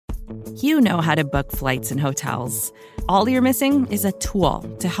You know how to book flights and hotels. All you're missing is a tool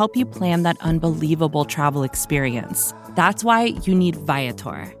to help you plan that unbelievable travel experience. That's why you need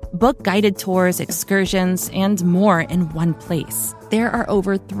Viator. Book guided tours, excursions, and more in one place. There are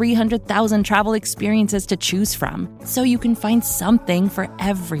over 300,000 travel experiences to choose from, so you can find something for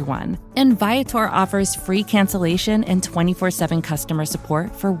everyone. And Viator offers free cancellation and 24/7 customer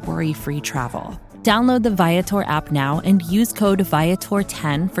support for worry-free travel. Download the Viator app now and use code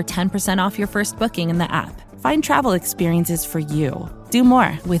Viator10 for 10% off your first booking in the app. Find travel experiences for you. Do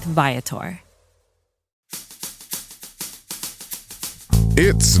more with Viator.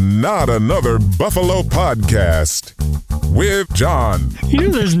 It's not another Buffalo podcast with John. You know,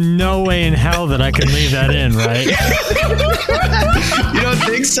 there's no way in hell that I can leave that in, right? You don't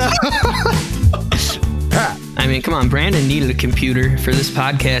think so? Pat. I mean, come on. Brandon needed a computer for this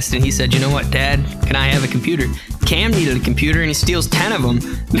podcast, and he said, "You know what, Dad? Can I have a computer?" Cam needed a computer, and he steals 10 of them.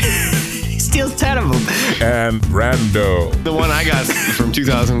 He steals 10 of them. And Brando. The one I got from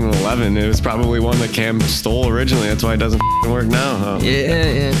 2011, it was probably one that Cam stole originally. That's why it doesn't work now, huh?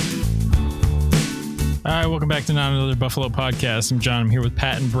 Yeah. All right, welcome back to Not Another Buffalo Podcast. I'm John. I'm here with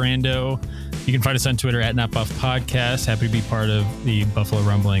Pat and Brando. You can find us on Twitter at NotBuffPodcast. Happy to be part of the Buffalo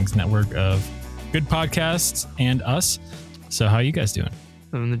Rumblings network of good podcasts and us. So how are you guys doing?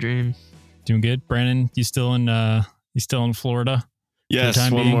 Living the dream. Doing good. Brandon, you still in Florida?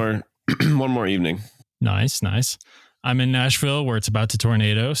 Yes, one more evening. Nice. I'm in Nashville where it's about to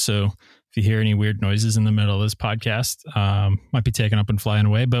tornado. So if you hear any weird noises in the middle of this podcast, might be taken up and flying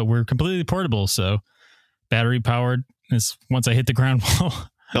away, but we're completely portable. So battery powered is once I hit the ground wall.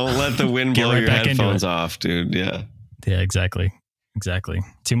 Don't let the wind blow your headphones off, dude. Yeah. Yeah, exactly.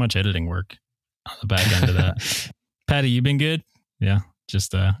 Too much editing work on the back end of that. Patty, you been good? Yeah.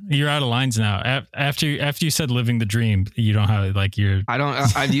 Just you're out of lines now. After you said living the dream, you don't have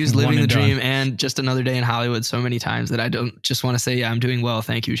I've used living the dream and just another day in Hollywood so many times that I don't just want to say, yeah, I'm doing well.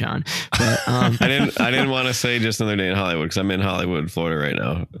 Thank you, John. But I didn't want to say just another day in Hollywood because I'm in Hollywood, Florida right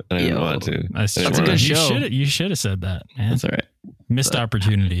now. I didn't want to. That's a good show. You should have said that, man. That's all right. Missed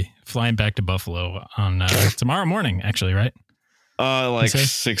opportunity. Flying back to Buffalo on tomorrow morning, actually, right?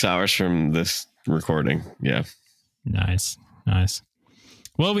 6 hours from this recording. Yeah. Nice.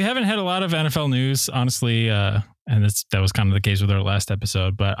 Well, we haven't had a lot of NFL news, honestly, and that was kind of the case with our last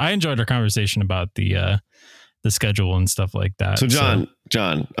episode. But I enjoyed our conversation about the schedule and stuff like that. So,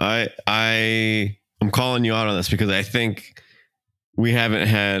 John, I'm calling you out on this because I think we haven't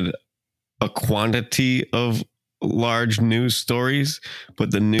had a quantity of large news stories,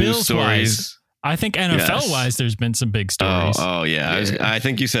 but the news Bills stories. Wise, I think NFL wise, there's been some big stories. Oh yeah. I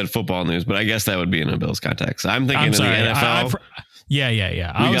think you said football news, but I guess that would be in a Bills context. I'm thinking in the NFL. Yeah.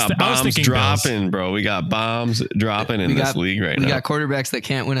 We got bombs dropping, bro. We got bombs dropping in this league right now. We got quarterbacks that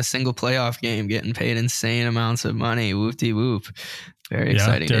can't win a single playoff game getting paid insane amounts of money. Whoop-de-whoop. Very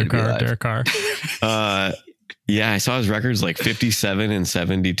exciting. Derek Carr. Yeah, I saw his records like 57 and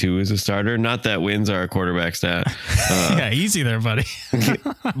 72 as a starter. Not that wins are a quarterback stat. Yeah, easy there, buddy.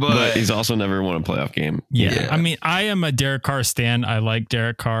 but he's also never won a playoff game. Yeah. I mean, I am a Derek Carr stan. I like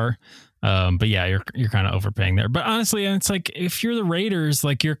Derek Carr. But yeah, you're kind of overpaying there. But honestly, it's like if you're the Raiders,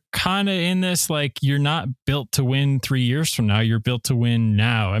 like you're kind of in this, like you're not built to win 3 years from now. You're built to win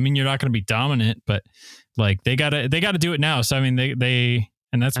now. I mean, you're not going to be dominant, but like they gotta do it now. So I mean, they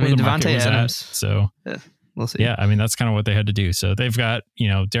and that's where the market was at. So yeah, we'll see. Yeah, I mean that's kind of what they had to do. So they've got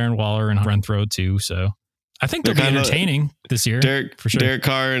Darren Waller and Renfrow too. So I think they'll be entertaining this year. For sure. Derek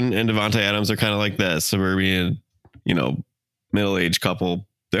Carr and Devontae Adams are kind of like that suburban, middle-aged couple.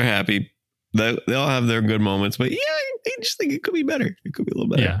 They're happy. They'll have their good moments, but yeah, I just think it could be better. It could be a little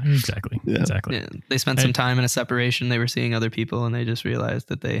better. Yeah, exactly. Yeah, they spent some time in a separation. They were seeing other people, and they just realized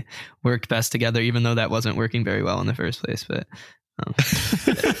that they worked best together, even though that wasn't working very well in the first place. But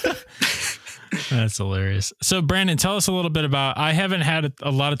that's hilarious. So, Brandon, tell us a little bit about. I haven't had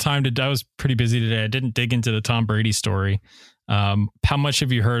a lot of time I was pretty busy today. I didn't dig into the Tom Brady story. How much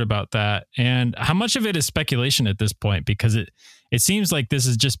have you heard about that, and how much of it is speculation at this point? Because it seems like this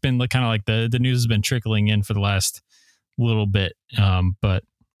has just been kind of like the news has been trickling in for the last little bit. But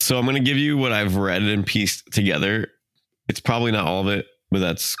so I'm going to give you what I've read and pieced together. It's probably not all of it, but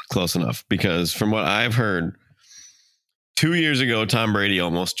that's close enough because from what I've heard, 2 years ago, Tom Brady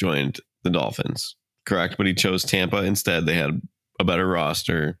almost joined the Dolphins, correct? But he chose Tampa instead. They had a better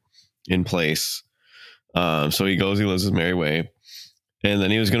roster in place. So he lives his merry way. And then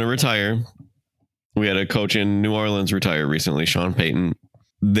he was going to retire. We had a coach in New Orleans retire recently, Sean Payton.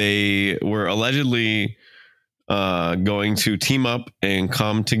 They were allegedly going to team up and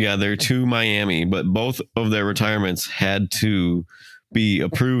come together to Miami, but both of their retirements had to be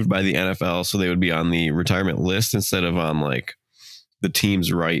approved by the NFL, so they would be on the retirement list instead of on like the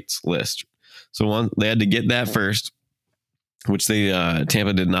team's rights list. So they had to get that first, which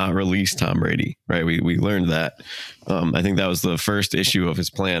Tampa did not release Tom Brady, right? We learned that. I think that was the first issue of his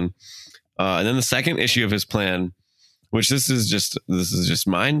plan. And then the second issue of his plan, which this is just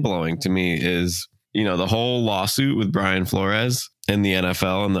mind blowing to me, is, the whole lawsuit with Brian Flores and the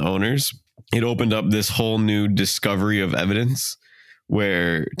NFL and the owners. It opened up this whole new discovery of evidence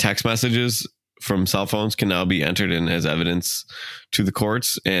where text messages from cell phones can now be entered in as evidence to the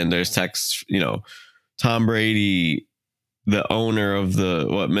courts. And there's texts, Tom Brady, the owner of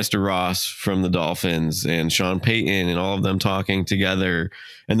Mr. Ross from the Dolphins, and Sean Payton, and all of them talking together.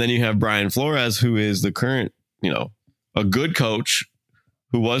 And then you have Brian Flores, who is the current, a good coach,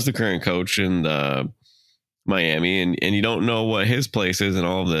 who was the current coach in Miami. And you don't know what his place is in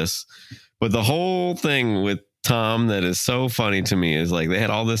all of this. But the whole thing with Tom that is so funny to me is like they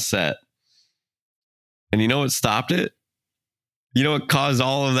had all this set. And you know what stopped it? You know what caused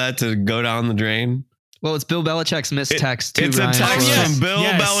all of that to go down the drain? Well, it's Bill Belichick's missed text to It's Ryan a text Flores. from Bill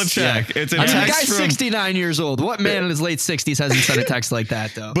Belichick. Yeah. It's a The text guy's from 69 years old. What man in his late 60s hasn't sent a text like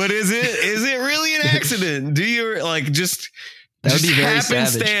that, though? But is it really an accident? Do you like just That would be very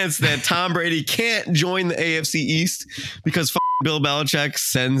happenstance that Tom Brady can't join the AFC East because Bill Belichick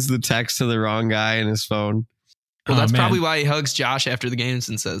sends the text to the wrong guy in his phone? Well, that's probably why he hugs Josh after the games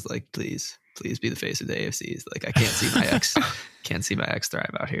and says, like, please be the face of the AFC East. Like, I can't see my ex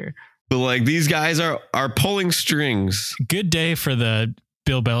thrive out here. But like these guys are pulling strings. Good day for the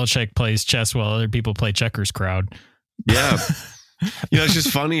Bill Belichick plays chess while other people play checkers crowd. Yeah. It's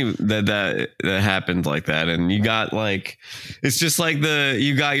just funny that happened like that. And you got like, it's just like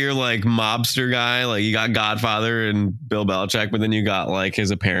you got your like mobster guy, like you got Godfather and Bill Belichick, but then you got like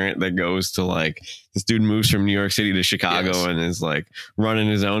his apparent that goes to like, this dude moves from New York City to Chicago and is like running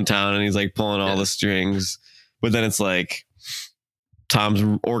his own town and he's like pulling all the strings. But then it's like, Tom's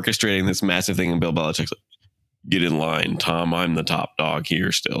orchestrating this massive thing and Bill Belichick's like, get in line, Tom, I'm the top dog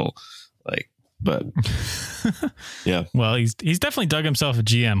here still. Like, but yeah. Well, he's definitely dug himself a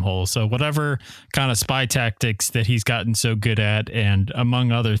GM hole. So whatever kind of spy tactics that he's gotten so good at, and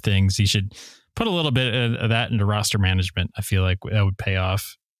among other things, he should put a little bit of that into roster management. I feel like that would pay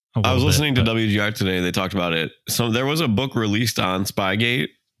off. I was listening to WGR today. They talked about it. So there was a book released on Spygate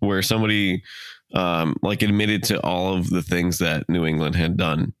where somebody like admitted to all of the things that New England had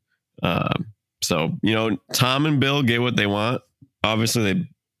done. So, Tom and Bill get what they want. Obviously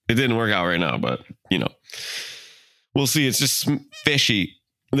it didn't work out right now, but we'll see. It's just fishy.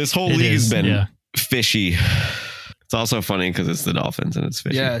 This whole league has been fishy. It's also funny because it's the Dolphins and it's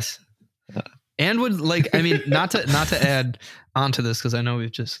fishy. Yes. And not to add onto this, because I know we've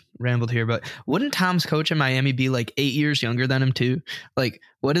just rambled here, but wouldn't Tom's coach in Miami be like 8 years younger than him too? Like,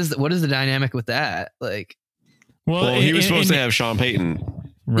 what is the dynamic with that? Like, well, he was supposed to have Sean Payton.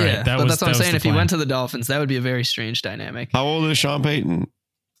 Right. Yeah, that's what I'm saying. If he went to the Dolphins, that would be a very strange dynamic. How old is Sean Payton?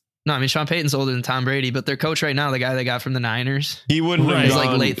 No, I mean, Sean Payton's older than Tom Brady, but their coach right now, the guy they got from the Niners, he wouldn't have he's gone.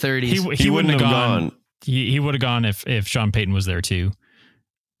 like late 30s. He wouldn't have gone. He would have gone if Sean Payton was there too.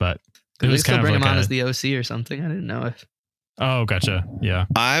 But it was still kind bring of him like on as the OC or something. I didn't know if. Oh, gotcha. Yeah.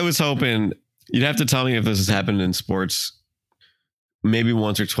 I was hoping you'd have to tell me if this has happened in sports, maybe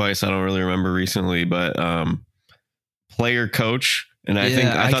once or twice. I don't really remember recently, but player coach. And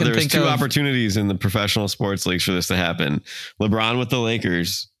I thought there was two opportunities in the professional sports leagues for this to happen. LeBron with the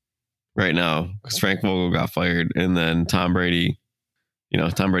Lakers right now, because Frank Vogel got fired, and then Tom Brady.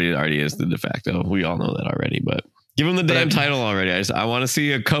 Tom Brady already is the de facto. We all know that already, but give him the damn title already. I want to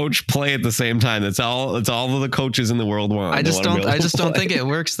see a coach play at the same time. That's all of the coaches in the world want. I just don't think it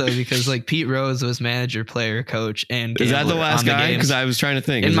works though, because like Pete Rose was manager, player, coach, and is that the last guy? Because I was trying to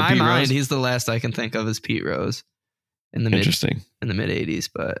think. In my mind, he's the last I can think of as Pete Rose in the mid 80s,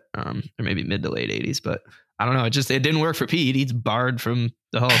 but or maybe mid to late 80s, but I don't know. It didn't work for Pete. He's barred from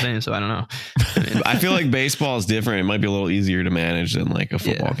the Hall of Fame, so I don't know. I feel like baseball is different. It might be a little easier to manage than like a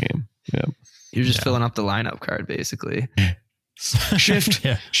football game. Yeah. You're just filling up the lineup card, basically. Shift.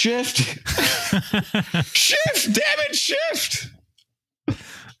 Shift. Shift. Damn it. Shift. All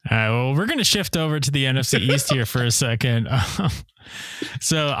right. Well, we're going to shift over to the NFC East here for a second.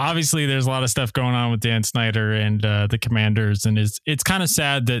 So obviously there's a lot of stuff going on with Dan Snyder and the Commanders, and it's kind of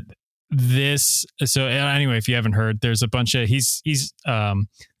sad that anyway, if you haven't heard, there's a bunch of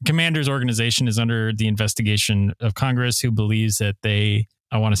Commanders organization is under the investigation of Congress, who believes that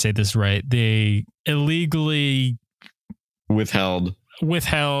I want to say this right, they illegally withheld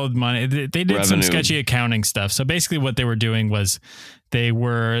money. They did revenue. Some sketchy accounting stuff. So basically what they were doing was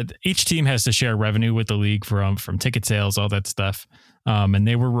each team has to share revenue with the league from ticket sales, all that stuff. and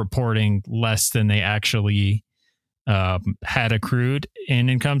they were reporting less than they actually had accrued in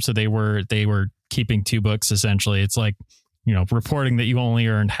income. So they were keeping two books essentially. It's like, reporting that you only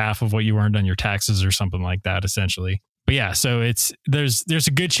earned half of what you earned on your taxes or something like that, essentially. But yeah, so there's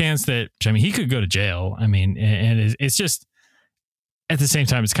a good chance that, he could go to jail. I mean, and it's just, at the same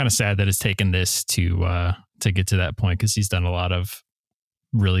time, it's kind of sad that it's taken this to get to that point, because he's done a lot of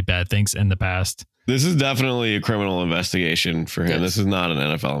really bad things in the past. This is definitely a criminal investigation for him. This is not an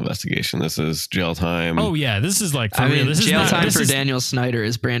NFL investigation. This is jail time. Oh yeah, this is like for real. This jail is time for Daniel Snyder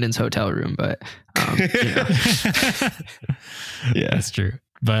is Brandon's hotel room, but yeah, that's true.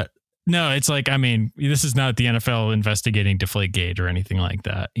 But no, it's like, this is not the NFL investigating Deflategate or anything like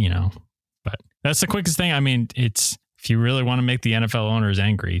that, But that's the quickest thing. It's, if you really want to make the NFL owners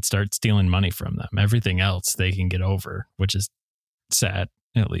angry, start stealing money from them. Everything else they can get over, which is sad,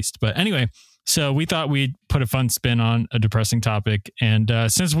 at least. But anyway, so we thought we'd put a fun spin on a depressing topic. And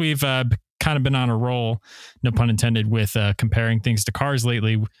since we've kind of been on a roll, no pun intended, with comparing things to cars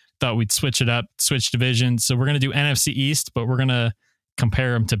lately, we thought we'd switch it up, switch divisions. So we're going to do NFC East, but we're going to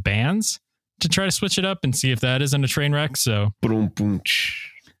compare them to bands to try to switch it up and see if that isn't a train wreck. So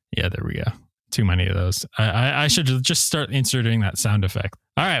yeah, there we go. Too many of those. I should just start inserting that sound effect.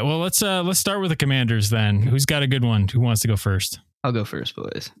 All right. Well, let's start with the Commanders then. Who's got a good one? Who wants to go first? I'll go first,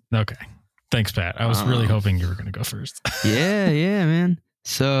 boys. Okay. Thanks, Pat. I was really hoping you were going to go first. yeah, man.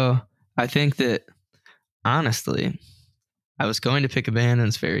 So I think that, honestly, I was going to pick a band, and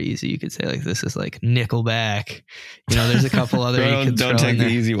it's very easy. You could say like, this is like Nickelback. There's a couple other. Don't take the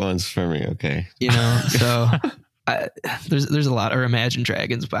easy ones for me, okay? So there's a lot. Or Imagine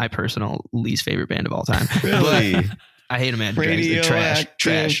Dragons, my personal least favorite band of all time. Really? But I hate Imagine Dragons. They're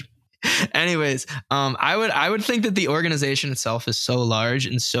trash. Anyways, I would think that the organization itself is so large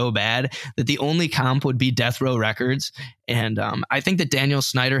and so bad that the only comp would be Death Row Records. And I think that Daniel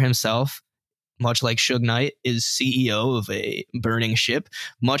Snyder himself, much like Suge Knight, is CEO of a burning ship.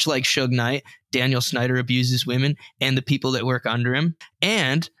 Much like Suge Knight, Daniel Snyder abuses women and the people that work under him.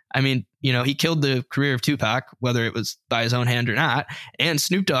 And he killed the career of Tupac, whether it was by his own hand or not. And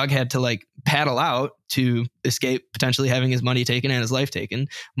Snoop Dogg had to paddle out to escape potentially having his money taken and his life taken,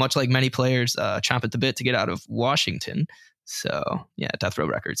 much like many players chomp at the bit to get out of Washington. So yeah, Death Row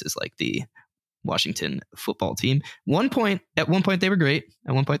Records is like the Washington football team. At one point they were great.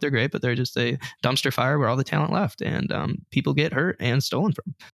 At one point they're great, but they're just a dumpster fire where all the talent left, and people get hurt and stolen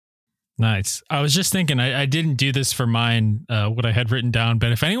from. Nice. I was just thinking, I didn't do this for mine, what I had written down,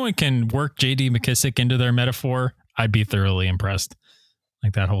 but if anyone can work JD McKissick into their metaphor, I'd be thoroughly impressed.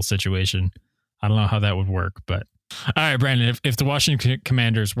 Like that whole situation. I don't know how that would work, but all right, Brandon, if the Washington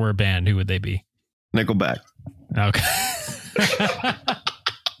Commanders were a band, who would they be? Nickelback. Okay.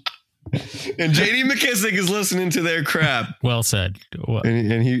 And JD McKissick is listening to their crap. Well said.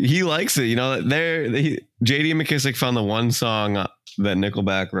 And he likes it. JD McKissick found the one song that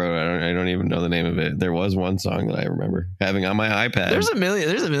Nickelback wrote. I don't even know the name of it. There was one song that I remember having on my iPad. There's a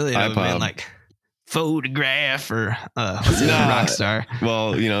million of them, man, like Photograph or Rockstar.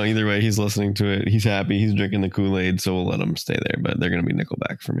 Well, either way, he's listening to it. He's happy. He's drinking the Kool-Aid, so we'll let him stay there. But they're going to be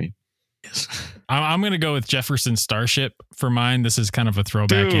Nickelback for me. Yes. I'm going to go with Jefferson Starship for mine. This is kind of a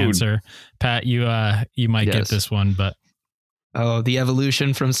throwback answer. Pat, you might get this one, but the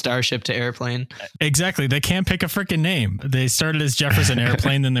evolution from Starship to Airplane. Exactly. They can't pick a freaking name. They started as Jefferson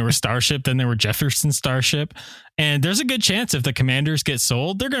Airplane, then they were Starship, then they were Jefferson Starship. And there's a good chance if the Commanders get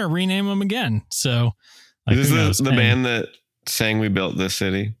sold, they're going to rename them again. So this is the band that sang We Built This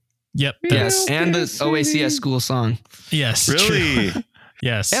City. Yep. Yes. And the OACS school song. Yes. Really? True.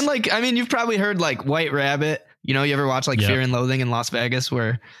 Yes. And you've probably heard White Rabbit. You ever watch Fear and Loathing in Las Vegas,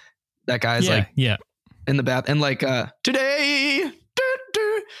 where that guy's in the bath and today.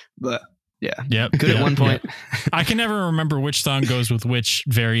 But yeah. Good at one point. I can never remember which song goes with which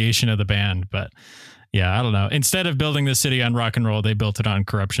variation of the band, but yeah, I don't know. Instead of building the city on rock and roll, they built it on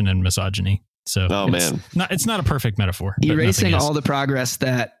corruption and misogyny. So it's not a perfect metaphor. Erasing all the progress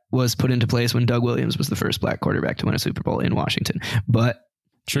that was put into place when Doug Williams was the first black quarterback to win a Super Bowl in Washington. But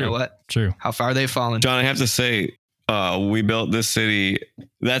true. You know what? True. How far they've fallen. John, I have to say, We Built This City.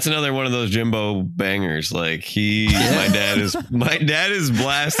 That's another one of those Jimbo bangers. My dad is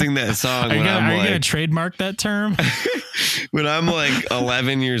blasting that song. Are you going to trademark that term? When I'm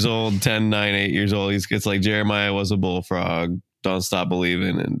 11 years old, 10, 9, 8 years old, it's like Jeremiah was a bullfrog. Don't Stop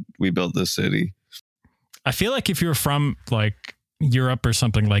Believing, and We Built This City. I feel like if you're from Europe or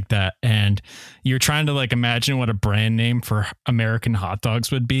something like that, and you're trying to imagine what a brand name for American hot dogs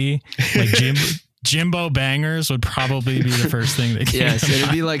would be, Jimbo Bangers would probably be the first thing that came. Yes,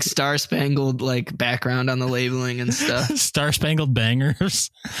 it'd be like Star Spangled like background on the labeling and stuff. Star Spangled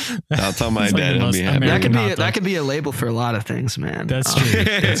Bangers. I'll tell my It's like dad the he'll most be happy. American hot That dog. could be a label for a lot of things, man. That's true.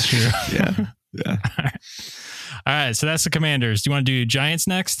 That's true. Yeah. All right. So that's the Commanders. Do you want to do Giants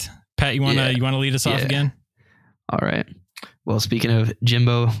next? Pat, you want to lead us off again? All right. Well, speaking of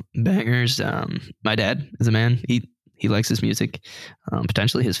Jimbo Bangers, my dad is a man. He likes his music,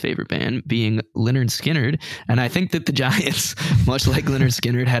 potentially his favorite band being Lynyrd Skynyrd. And I think that the Giants, much like Lynyrd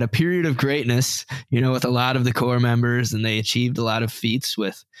Skynyrd, had a period of greatness, with a lot of the core members, and they achieved a lot of feats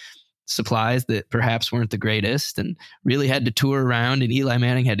with supplies that perhaps weren't the greatest and really had to tour around, and Eli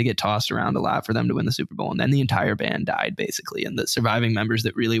Manning had to get tossed around a lot for them to win the Super Bowl. And then the entire band died basically, and the surviving members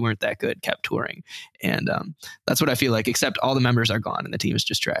that really weren't that good kept touring. And that's what I feel like, except all the members are gone and the team is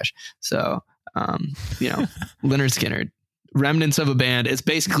just trash. So, Lynyrd Skynyrd, remnants of a band. It's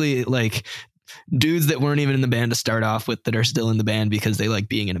basically like dudes that weren't even in the band to start off with that are still in the band because they like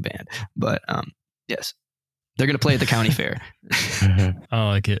being in a band. But yes, they're going to play at the county fair. I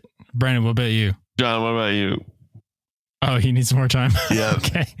like it. Brandon, what about you? John, what about you? Oh, he needs more time. Yeah.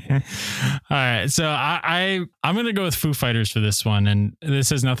 Okay. All right. So I'm going to go with Foo Fighters for this one. And this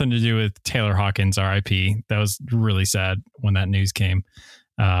has nothing to do with Taylor Hawkins, RIP. That was really sad when that news came.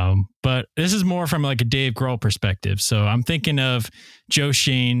 But this is more from like a Dave Grohl perspective. So I'm thinking of Joe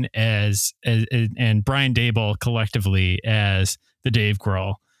Shane as and Brian Daboll collectively as the Dave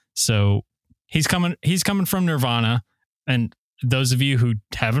Grohl. So he's coming from Nirvana, and those of you who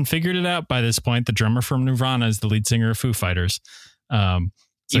haven't figured it out by this point, the drummer from Nirvana is the lead singer of Foo Fighters. So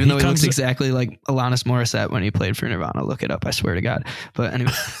even though he looks exactly like Alanis Morissette when he played for Nirvana, look it up. I swear to God. But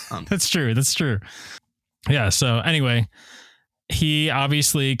anyway, That's true. Yeah. So anyway, he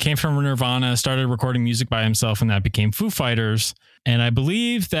obviously came from Nirvana, started recording music by himself, and that became Foo Fighters. And I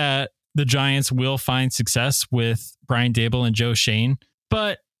believe that the Giants will find success with Brian Daboll and Joe Shane,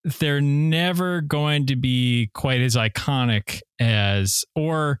 but they're never going to be quite as iconic as,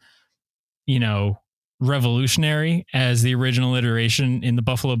 or, revolutionary as the original iteration in the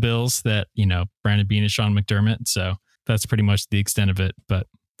Buffalo Bills that, Brandon Beane and Sean McDermott. So that's pretty much the extent of it, but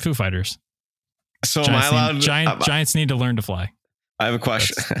Foo Fighters. So Giants need to learn to fly. I have a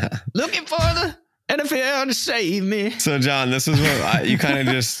question. looking for the NFL to save me. So John, this is what you kind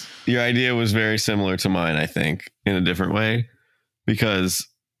of just, your idea was very similar to mine, I think, in a different way, because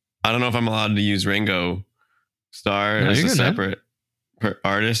I don't know if I'm allowed to use Ringo Starr as a separate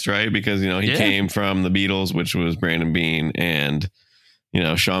artist, right? Because, he came from the Beatles, which was Brandon Beane and,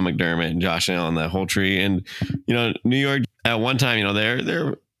 Sean McDermott and Josh Allen, that whole tree. And, New York at one time,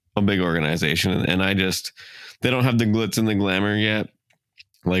 they're a big organization, and they don't have the glitz and the glamour yet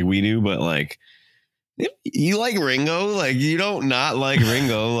like we do, but like, you like Ringo, like you don't not like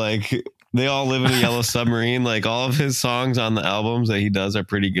Ringo, like they all live in a yellow submarine. Like all of his songs on the albums that he does are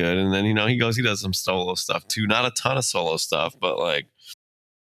pretty good. And then, he does some solo stuff too. Not a ton of solo stuff, but like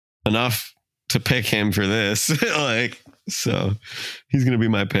enough to pick him for this. So he's going to be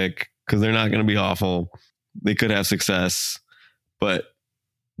my pick because they're not going to be awful. They could have success, but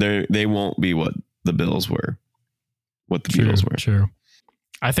they won't be what the Bills were, what the Beatles were. True.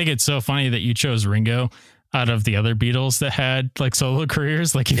 I think it's so funny that you chose Ringo out of the other Beatles that had like solo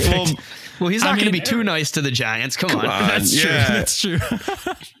careers. Like well, he's not going to be too nice to the Giants. Come on. That's true. That's true.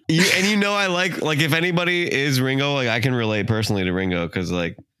 I like if anybody is Ringo, like I can relate personally to Ringo because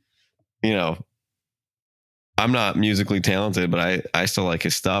like, I'm not musically talented, but I still like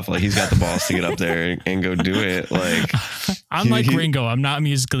his stuff. Like he's got the balls to get up there and go do it. Like I'm like Ringo. I'm not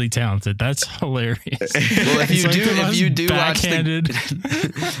musically talented. That's hilarious. Well, if you do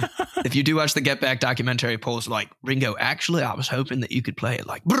watch the Get Back documentary, Paul's like, Ringo, actually, I was hoping that you could play it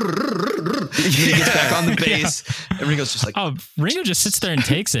like, he gets back on the bass and Ringo's just like, oh, Ringo just sits there and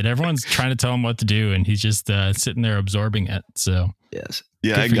takes it. Everyone's trying to tell him what to do, and he's just sitting there absorbing it. So yes.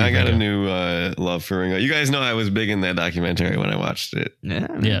 Yeah, I got a new love for Ringo. You guys know I was big in that documentary when I watched it.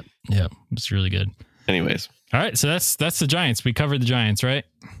 Yeah. It's really good. Anyways. All right. So that's the Giants. We covered the Giants, right?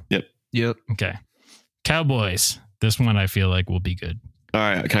 Yep. Okay. Cowboys. This one I feel like will be good. All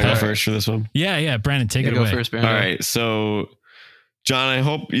right. Can I go first for this one? Yeah. Brandon, take it go away. First, Brandon. All right. So, John, I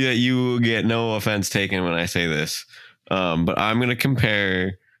hope that you get no offense taken when I say this, but I'm going to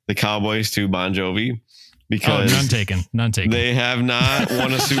compare the Cowboys to Bon Jovi. Because none taken. They have not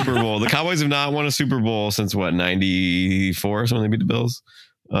won a Super Bowl. The Cowboys have not won a Super Bowl since 94, so when they beat the Bills.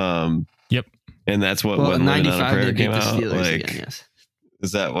 Yep. And that's when Living on a Prayer came out. Like, again, yes.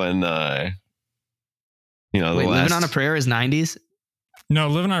 Is that when Living on a Prayer is 90s? No,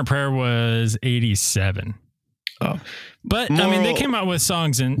 Living on a Prayer was 87. So, but I mean, they came out with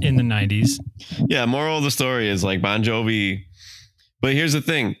songs in the 90s. Yeah. Moral of the story is like Bon Jovi. But here's the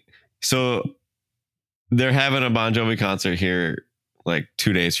thing. So they're having a Bon Jovi concert here like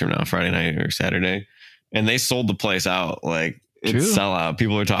 2 days from now, Friday night or Saturday. And they sold the place out. Like it's sellout.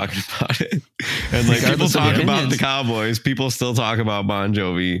 People are talking about it. And like people talk about the Cowboys. People still talk about Bon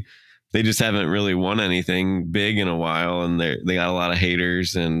Jovi. They just haven't really won anything big in a while. And they got a lot of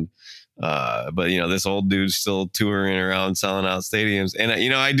haters. And but you know, this old dude's still touring around selling out stadiums. And you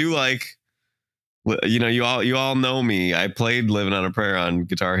know, I do like, you know, you all know me. I played Living on a Prayer on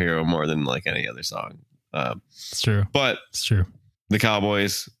Guitar Hero more than like any other song. It's true. But it's true. The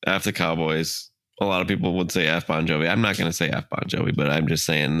Cowboys, F the Cowboys. A lot of people would say F Bon Jovi. I'm not going to say F Bon Jovi, but I'm just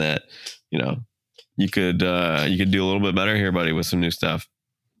saying that, you know, you could do a little bit better here, buddy, with some new stuff.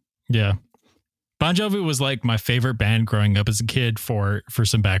 Yeah. Bon Jovi was like my favorite band growing up as a kid. For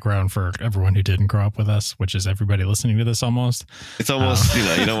some background for everyone who didn't grow up with us, which is everybody listening to this almost. It's almost, you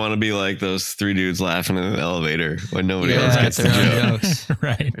know, you don't want to be like those three dudes laughing in the elevator when nobody else gets the joke.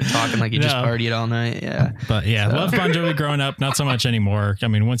 Right. They're talking like you just partied all night. Yeah. But yeah, love Bon Jovi growing up. Not so much anymore. I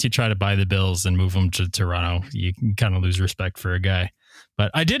mean, once you try to buy the Bills and move them to Toronto, you can kind of lose respect for a guy. But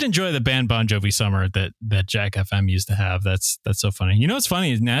I did enjoy the band Bon Jovi Summer that Jack FM used to have. That's so funny. You know what's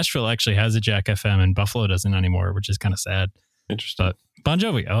funny is Nashville actually has a Jack FM and Buffalo doesn't anymore, which is kind of sad. Interesting. But Bon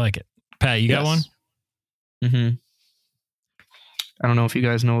Jovi, I like it. Pat, you got one? Mm-hmm. I don't know if you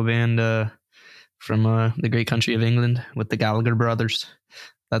guys know a band from the great country of England with the Gallagher brothers.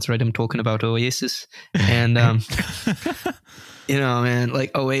 That's right. I'm talking about Oasis. And, you know, man,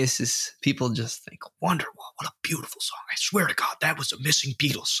 like Oasis, people just think, Wonderwall, what a beautiful song. I swear to God, that was a missing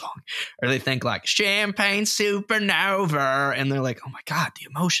Beatles song. Or they think like Champagne Supernova. And they're like, oh my God, the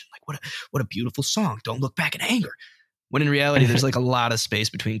emotion. Like what a beautiful song. Don't look back in anger. When in reality, there's like a lot of space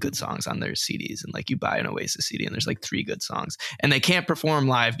between good songs on their CDs. And like you buy an Oasis CD and there's like 3 good songs. And they can't perform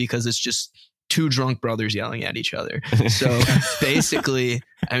live because it's just 2 drunk brothers yelling at each other. So basically,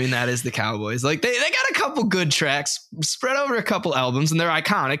 I mean, that is the Cowboys. Like they got a couple good tracks spread over a couple albums and they're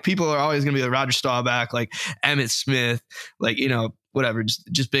iconic. People are always going to be like Roger Staubach, like Emmett Smith, like, you know, whatever,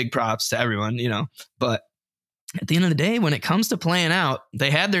 just big props to everyone, you know, but at the end of the day, when it comes to playing out, they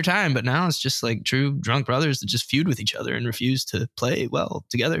had their time, but now it's just like true drunk brothers that just feud with each other and refuse to play well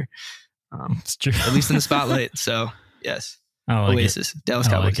together. It's true. At least in the spotlight. So yes, like Oasis, Dallas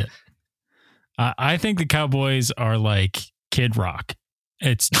Cowboys. Like I think the Cowboys are like Kid Rock.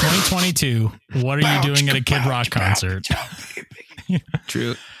 It's 2022. What are you doing at a Kid Rock concert?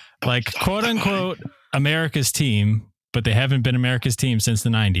 True. Like quote unquote America's team, but they haven't been America's team since the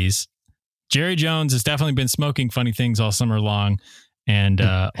 90s. Jerry Jones has definitely been smoking funny things all summer long, and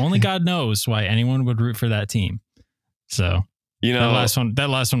only God knows why anyone would root for that team. So, you know, that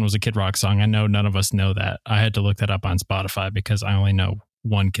last one was a Kid Rock song. I know none of us know that. I had to look that up on Spotify because I only know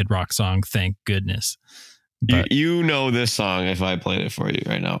one Kid Rock song. Thank goodness. But you know this song if I played it for you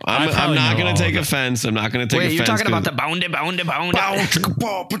right now. I'm not going to take offense. I'm not going to take offense. Wait, you're talking about the bound.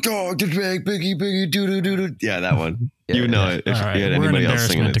 Yeah, that one. You know it. If right. you had anybody else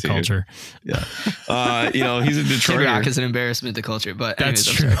singing it to culture. You. Yeah. You know, he's a Detroit. Kid Rock is an embarrassment to culture, but that's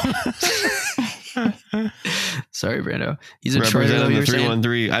true. Sorry, Brando. He's a representing the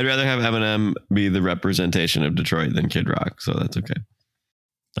 313. I'd rather have Eminem be the representation of Detroit than Kid Rock, so that's okay.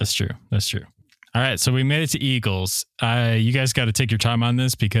 That's true. All right, so we made it to Eagles. You guys got to take your time on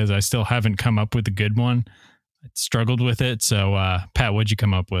this because I still haven't come up with a good one. I struggled with it. So, Pat, what'd you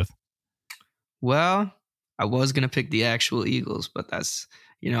come up with? Well, I was going to pick the actual Eagles, but that's,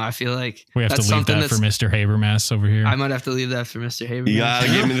 you know, I feel like we have to leave that for Mr. Habermas over here. I might have to leave that for Mr. Habermas. You got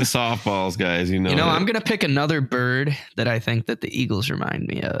to give me the softballs, guys. You know, I'm going to pick another bird that I think that the Eagles remind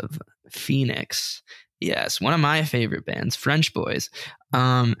me of. Phoenix. Yes, one of my favorite bands, French Boys.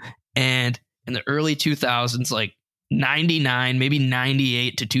 And in the early 2000s, like 99, maybe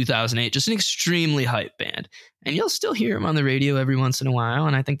 98 to 2008, just an extremely hype band. And you'll still hear them on the radio every once in a while.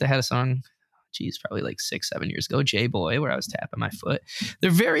 And I think they had a song, probably like 6-7 years ago, J-Boy, where I was tapping my foot. They're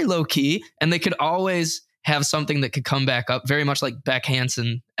very low key and they could always have something that could come back up, very much like Beck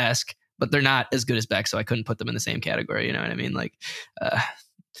Hansen-esque, but they're not as good as Beck. So I couldn't put them in the same category. You know what I mean? Like,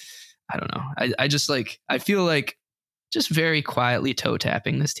 I don't know. I just like, I feel like just very quietly toe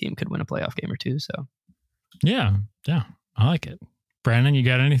tapping this team could win a playoff game or two. So yeah, I like it. Brandon, you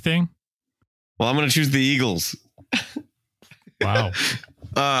got anything? Well, I'm going to choose the Eagles. Wow.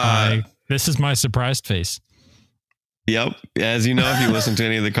 This is my surprised face. Yep. As you know, if you listen to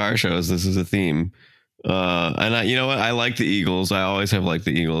any of the car shows, this is a theme. And you know what? I like the Eagles. I always have liked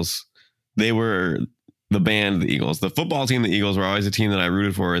the Eagles. They were the band, the Eagles. The football team, the Eagles, were always a team that I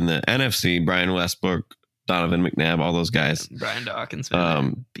rooted for in the NFC. Brian Westbrook Donovan McNabb, all those guys. Brian Dawkins,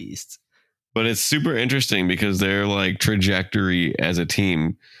 beasts. But it's super interesting because their like trajectory as a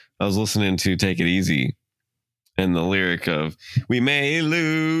team. I was listening to Take It Easy and the lyric of "We may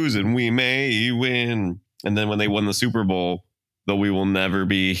lose and we may win," and then when they won the Super Bowl, though we will never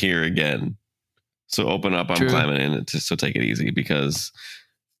be here again. So open up, I'm True. climbing in. So take it easy because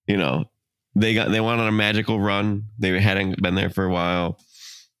they went on a magical run. They hadn't been there for a while,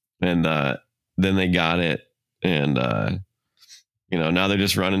 and then they got it, and now they're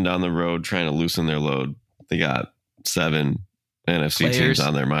just running down the road trying to loosen their load. They got 7 NFC teams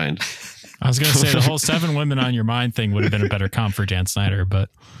on their mind. I was going to say the whole 7 women on your mind thing would have been a better comp for Dan Snyder, but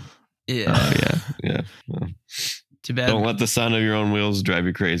yeah. Well, too bad. Don't let the sound of your own wheels drive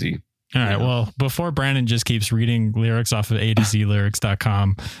you crazy. All right. Well, before Brandon just keeps reading lyrics off of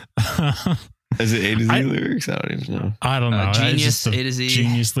A2ZLyrics.com. Is it A to Z lyrics? I don't even know. I don't know. Genius, A to Z.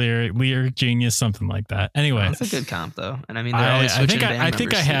 Genius lyric genius, something like that. Anyway. That's a good comp though. And I mean, they're always I think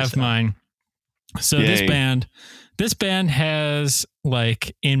switching I have mine. So Yay. this band has,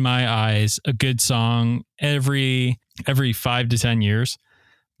 like, in my eyes, a good song every 5 to 10 years.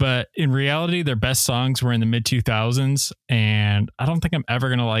 But in reality, their best songs were in the mid 2000s. And I don't think I'm ever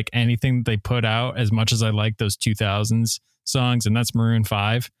going to like anything that they put out as much as I like those 2000s songs. And that's Maroon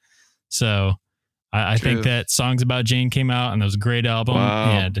 5. So I think that Songs About Jane came out and that was a great album.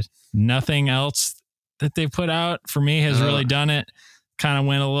 Wow. And nothing else that they put out for me has really done it. Kind of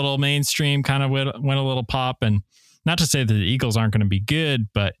went a little mainstream, kind of went a little pop. And not to say that the Eagles aren't going to be good,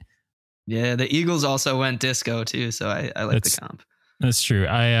 but yeah, the Eagles also went disco too. So I like the comp. That's true.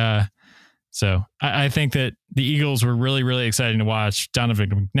 I think that the Eagles were really, really exciting to watch.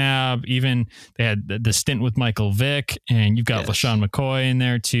 Donovan McNabb, even they had the stint with Michael Vick, and you've got LaShawn McCoy in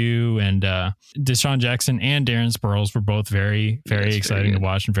there too. And Deshaun Jackson and Darren Sproles were both very, very exciting to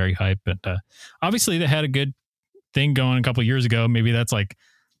watch and very hype. But obviously they had a good thing going a couple of years ago. Maybe that's like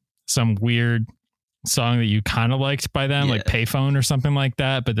some weird song that you kind of liked by them, like Payphone or something like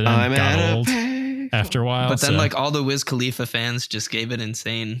that. But then got old after a while. But then like all the Wiz Khalifa fans just gave it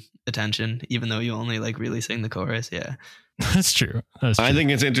insane attention, even though you only like really sing the chorus. Yeah. That's true. I think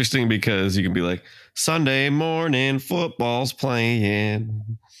it's interesting because you can be like, Sunday morning football's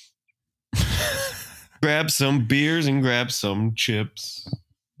playing. Grab some beers and grab some chips.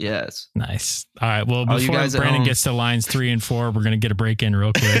 Yes. Nice. All right. Well, before Brandon gets to lines 3 and 4, we're going to get a break in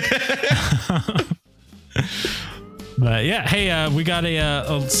real quick. But yeah, hey, we got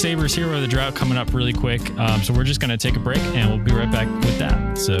a Sabres Hero of the Drought coming up really quick. So we're just going to take a break and we'll be right back with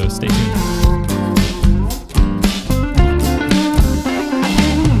that. So stay tuned.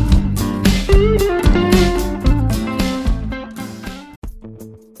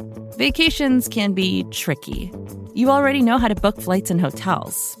 Vacations can be tricky. You already know how to book flights and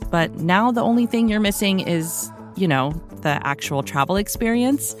hotels, but now the only thing you're missing is, the actual travel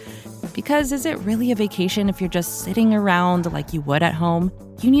experience. Because is it really a vacation if you're just sitting around like you would at home?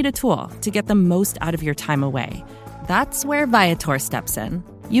 You need a tool to get the most out of your time away. That's where Viator steps in.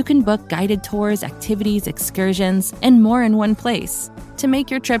 You can book guided tours, activities, excursions, and more in one place to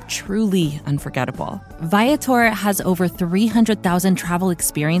make your trip truly unforgettable. Viator has over 300,000 travel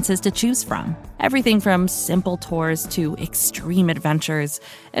experiences to choose from. Everything from simple tours to extreme adventures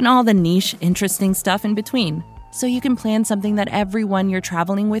and all the niche, interesting stuff in between. So you can plan something that everyone you're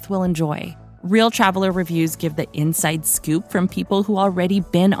traveling with will enjoy. Real traveler reviews give the inside scoop from people who already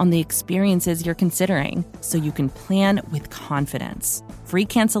been on the experiences you're considering, so you can plan with confidence. Free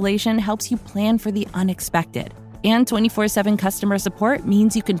cancellation helps you plan for the unexpected. And 24/7 customer support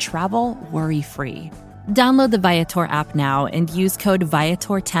means you can travel worry-free. Download the Viator app now and use code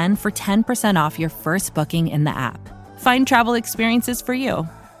Viator10 for 10% off your first booking in the app. Find travel experiences for you.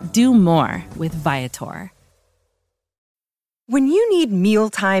 Do more with Viator. When you need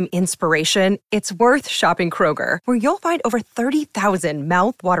mealtime inspiration, it's worth shopping Kroger, where you'll find over 30,000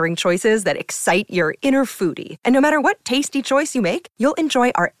 mouth-watering choices that excite your inner foodie. And no matter what tasty choice you make, you'll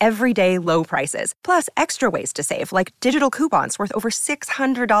enjoy our everyday low prices, plus extra ways to save, like digital coupons worth over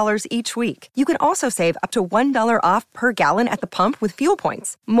 $600 each week. You can also save up to $1 off per gallon at the pump with fuel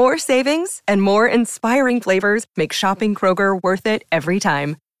points. More savings and more inspiring flavors make shopping Kroger worth it every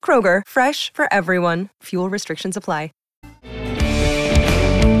time. Kroger, fresh for everyone. Fuel restrictions apply.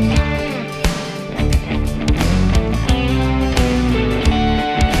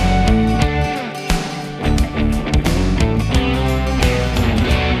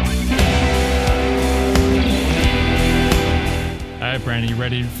 All right, Brandon, you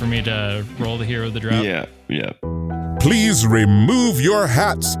ready for me to roll the Hero of the Drought? Yeah. Please remove your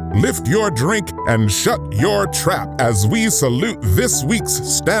hats, lift your drink, and shut your trap as we salute this week's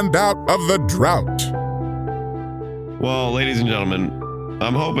standout of the drought. Well, ladies and gentlemen,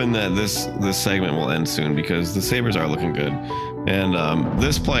 I'm hoping that this segment will end soon because the Sabres are looking good. And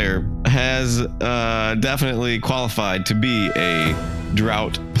this player has definitely qualified to be a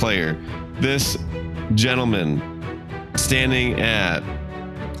drought player. This gentleman, standing at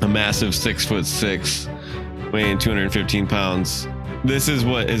a massive 6'6", weighing 215 pounds. This is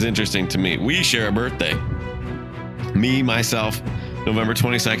what is interesting to me. We share a birthday. Me, myself, November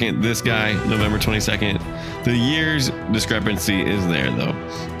 22nd. This guy, November 22nd. The year's discrepancy is there, though.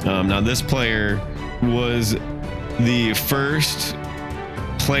 Now, this player was the first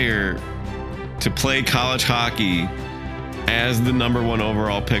player to play college hockey as the number 1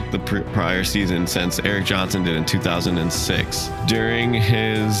 overall pick the prior season since Eric Johnson did in 2006. During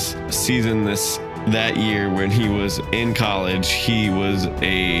his season that year when he was in college, he was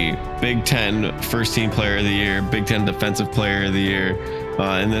a Big Ten first team player of the year, Big Ten defensive player of the year,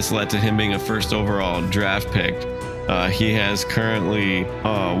 and this led to him being a first overall draft pick. He has currently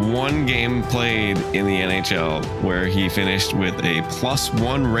 1 game played in the NHL where he finished with a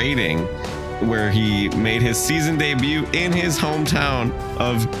 +1 rating, where he made his season debut in his hometown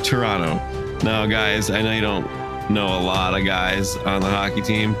of Toronto. Now, guys, I know you don't know a lot of guys on the hockey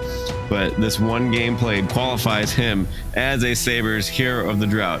team, but this 1 game played qualifies him as a Sabres hero of the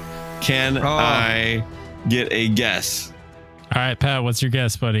drought. Can I get a guess? All right, Pat, what's your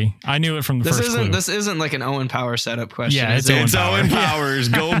guess, buddy? I knew it from the first clue. This isn't like an Owen Power setup question. Yeah, it's Owen Powers.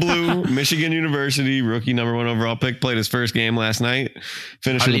 Go Blue, Michigan University, rookie number 1 overall pick. Played his first game last night.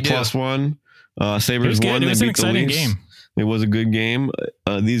 Finished with a +1. Sabres won. It was they an beat the exciting Leafs. game. It was a good game.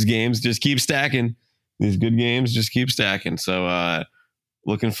 These games just keep stacking. These good games just keep stacking. So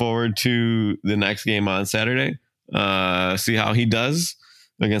looking forward to the next game on Saturday. See how he does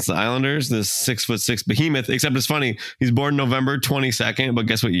against the Islanders, this 6'6" behemoth. Except it's funny, he's born November 22nd, but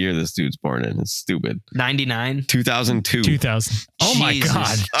guess what year this dude's born in? It's stupid. 99? 2002. 2000. Oh my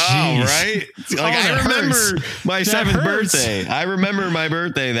God. Oh, right? Like, I remember my 7th hurts. birthday. I remember my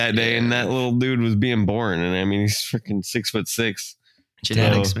birthday that day, and that little dude was being born. And I mean, he's freaking 6'6".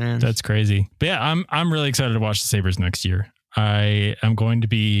 Genetics, man. That's crazy. But yeah, I'm really excited to watch the Sabres next year. I am going to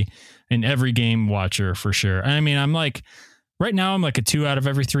be an every game watcher for sure. I mean, right now I'm like a 2 out of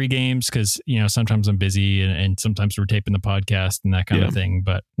every 3 games because, sometimes I'm busy and sometimes we're taping the podcast and that kind of thing.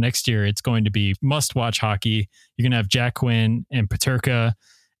 But next year it's going to be must watch hockey. You're going to have Jack Quinn and Peterka,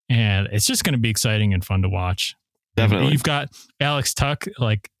 and it's just going to be exciting and fun to watch. Definitely. And you've got Alex Tuck.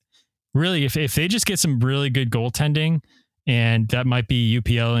 Like, really, if they just get some really good goaltending, and that might be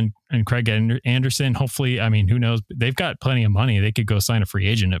UPL and Craig Anderson. Hopefully, I mean, who knows? They've got plenty of money. They could go sign a free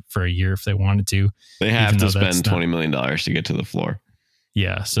agent for a year if they wanted to. They have to spend $20 million to get to the floor.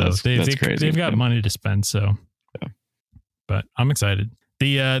 Yeah, so they've got money to spend. So, but I'm excited.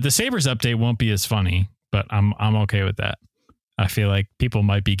 The Sabres update won't be as funny, but I'm okay with that. I feel like people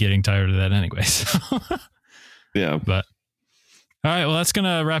might be getting tired of that anyway. So. Yeah, but. All right, well, that's going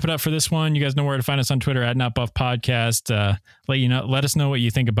to wrap it up for this one. You guys know where to find us on Twitter at NotBuffPodcast. Let us know what you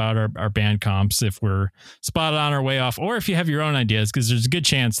think about our band comps, if we're spotted on our way off, or if you have your own ideas, because there's a good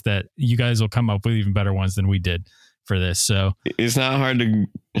chance that you guys will come up with even better ones than we did for this. So it's not hard to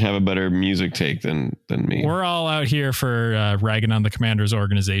have a better music take than me. We're all out here for ragging on the Commanders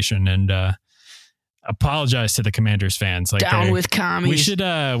organization, and apologize to the Commanders fans. Like, down with commies.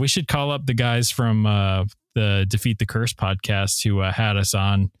 We should call up the guys from the Defeat the Curse podcast who had us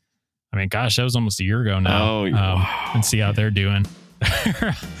on. I mean, gosh, that was almost a year ago now. And see how they're doing.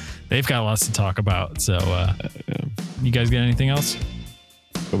 They've got lots to talk about. So you guys got anything else?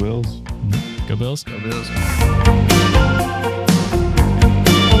 Go Bills. Go Bills. Go Bills.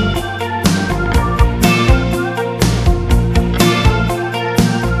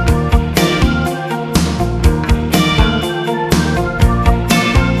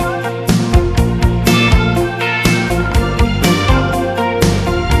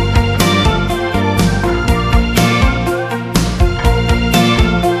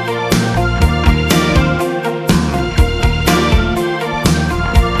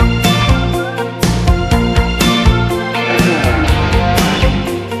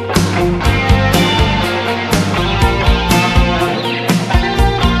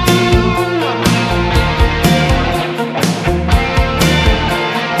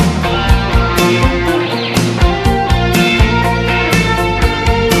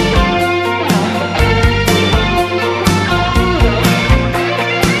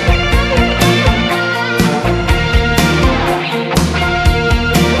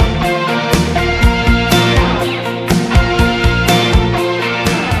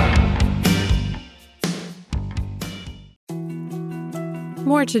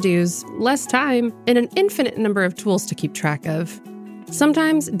 more to-dos, less time, and an infinite number of tools to keep track of.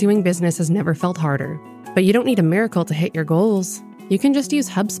 Sometimes doing business has never felt harder, but you don't need a miracle to hit your goals. You can just use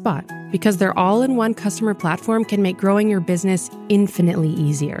HubSpot, because their all-in-one customer platform can make growing your business infinitely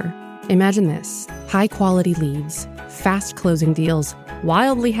easier. Imagine this: high-quality leads, fast closing deals,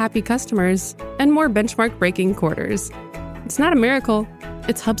 wildly happy customers, and more benchmark-breaking quarters. It's not a miracle,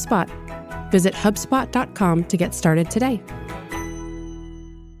 it's HubSpot. Visit HubSpot.com to get started today.